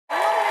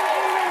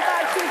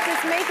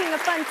just making a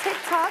fun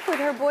TikTok with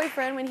her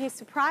boyfriend when he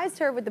surprised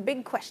her with the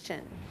big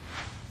question.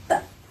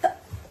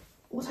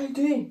 What are you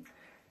doing?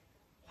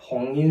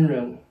 黄音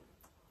人，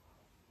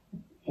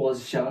我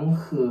想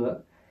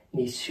和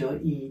你说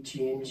一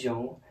件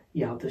重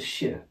要的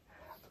事，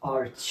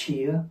而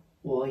且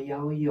我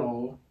要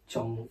用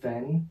中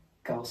文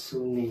告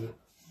诉你。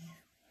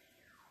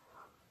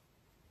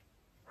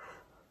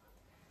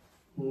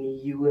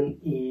你愿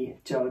意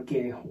交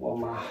给我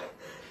吗？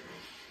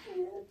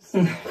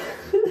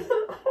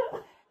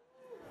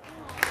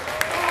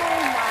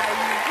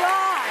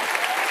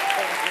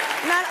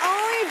 Not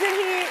only did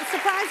he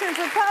surprise her and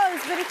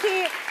propose, but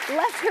he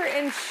left her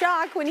in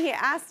shock when he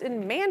asked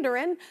in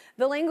Mandarin,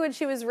 the language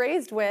she was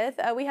raised with.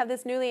 We have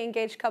this newly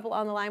engaged couple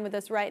on the line with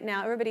us right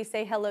now. Everybody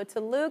say hello to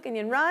Luke and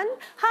Yinrun.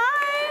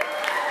 Hi!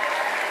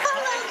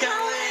 Hello,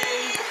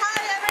 Kelly!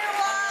 Hi,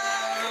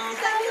 everyone!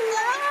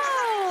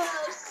 Hello!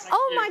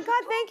 Oh my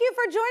God, thank you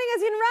for joining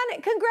us,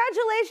 Yinrun.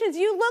 Congratulations,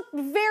 you look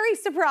very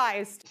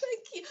surprised.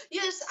 Thank you.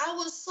 Yes, I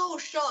was so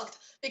shocked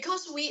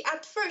because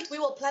at first we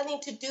were planning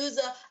to do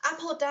the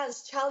Apple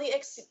dance, Charli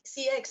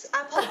XCX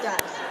Apple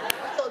dance.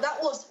 So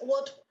that was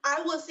what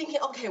I was thinking,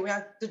 okay, we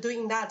are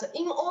doing that.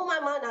 In all my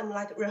mind, I'm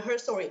like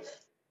rehearsing.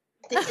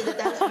 This is the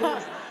dance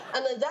move.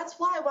 And that's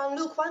why when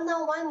Luke, one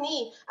down, one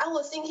knee, I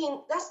was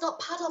thinking, that's not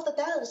part of the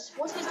dance.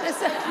 What is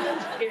this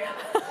move here?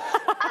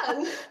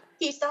 And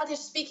he started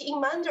speaking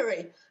in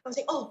Mandarin. I was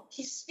like, oh,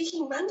 he's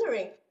speaking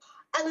Mandarin.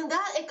 And then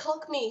it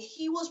clocked me.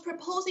 He was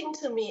proposing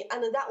to me.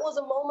 And that was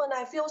a moment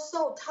I feel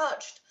so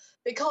touched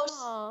because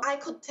I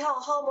could tell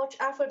how much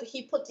effort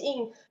he put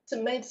in to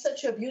make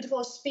such a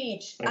beautiful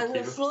speech. And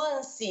the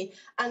fluency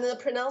and the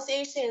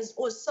pronunciation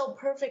was so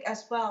perfect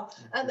as well.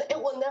 And it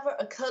would never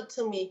occur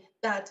to me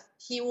that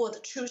he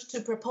would choose to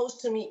propose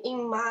to me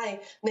in my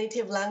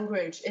native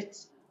language.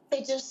 It's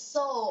just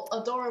so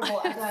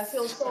adorable, and I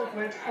feel so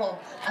grateful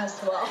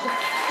as well.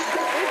 It's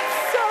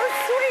so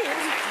sweet.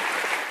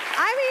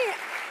 I mean,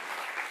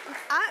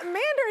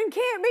 Mandarin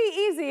can't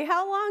be easy.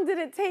 How long did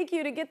it take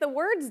you to get the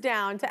words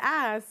down to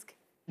ask?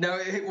 No,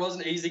 it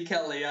wasn't easy,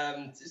 Kelly.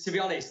 To be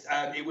honest,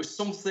 it was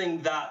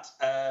something that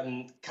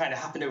kind of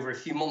happened over a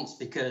few months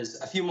because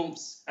a few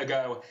months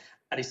ago,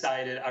 I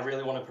decided I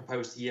really want to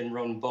propose to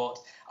Yinrun, but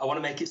I want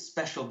to make it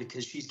special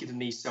because she's given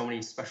me so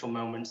many special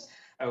moments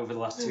over the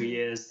last 2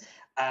 years.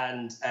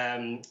 And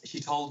she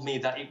told me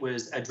that it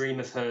was a dream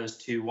of hers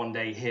to one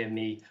day hear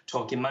me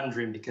talk in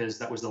Mandarin because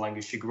that was the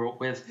language she grew up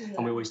with,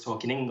 and we always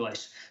talk in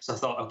English. So I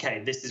thought,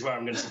 okay, this is where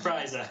I'm going to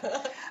surprise her.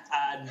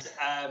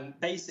 And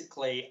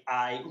basically,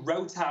 I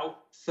wrote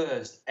out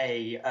first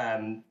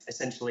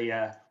essentially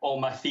all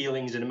my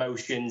feelings and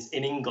emotions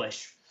in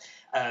English.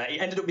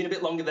 It ended up being a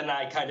bit longer than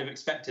I kind of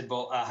expected,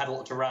 but I had a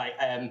lot to write.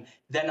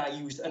 Then I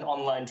used an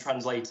online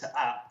translator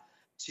app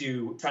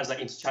to translate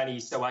into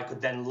Chinese so I could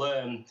then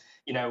learn,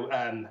 you know,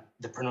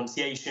 the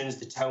pronunciations,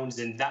 the tones,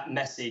 and that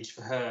message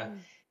for her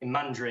in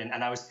Mandarin.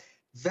 And I was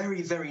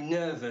very, very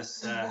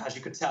nervous, as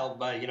you could tell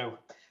by, you know,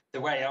 the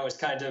way I was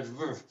kind of...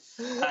 you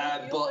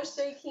were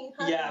shaking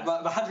hands. Yeah,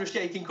 my hands were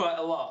shaking quite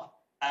a lot.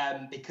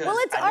 Because well,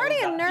 it's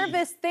already a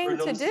nervous thing to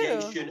do. The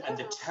pronunciation and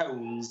the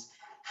tones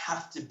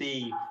have to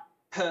be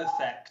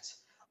perfect,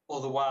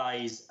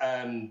 otherwise...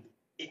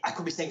 I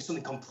could be saying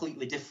something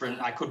completely different.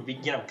 I could be,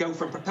 you know, go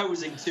from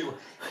proposing to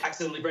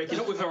accidentally breaking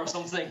up with her or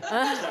something.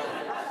 So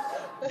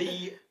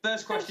the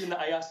first question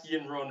that I asked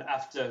Yinrun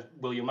after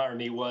 "Will you marry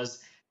me?"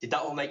 was, "Did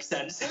that all make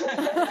sense?"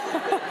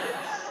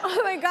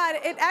 Oh my God!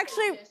 It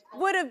actually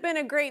would have been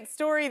a great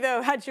story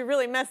though had you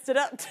really messed it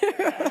up too.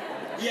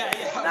 Yeah.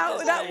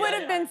 That would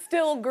have been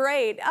still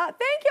great.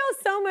 Thank y'all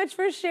so much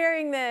for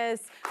sharing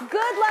this.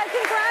 Good luck.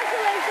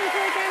 Congratulations,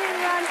 Luke and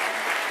Yinrun.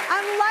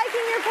 I'm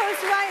liking your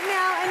post right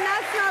now, and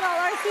that's not all.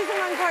 Our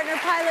season-long partner,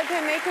 Pilot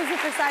Pin, makers of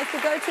Precise, the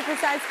go-to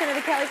Precise pin of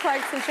the Kelly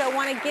Clarkson Show,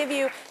 want to give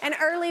you an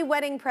early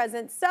wedding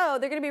present. So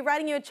they're going to be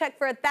writing you a check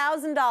for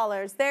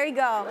 $1,000. There you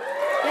go.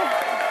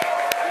 Yeah.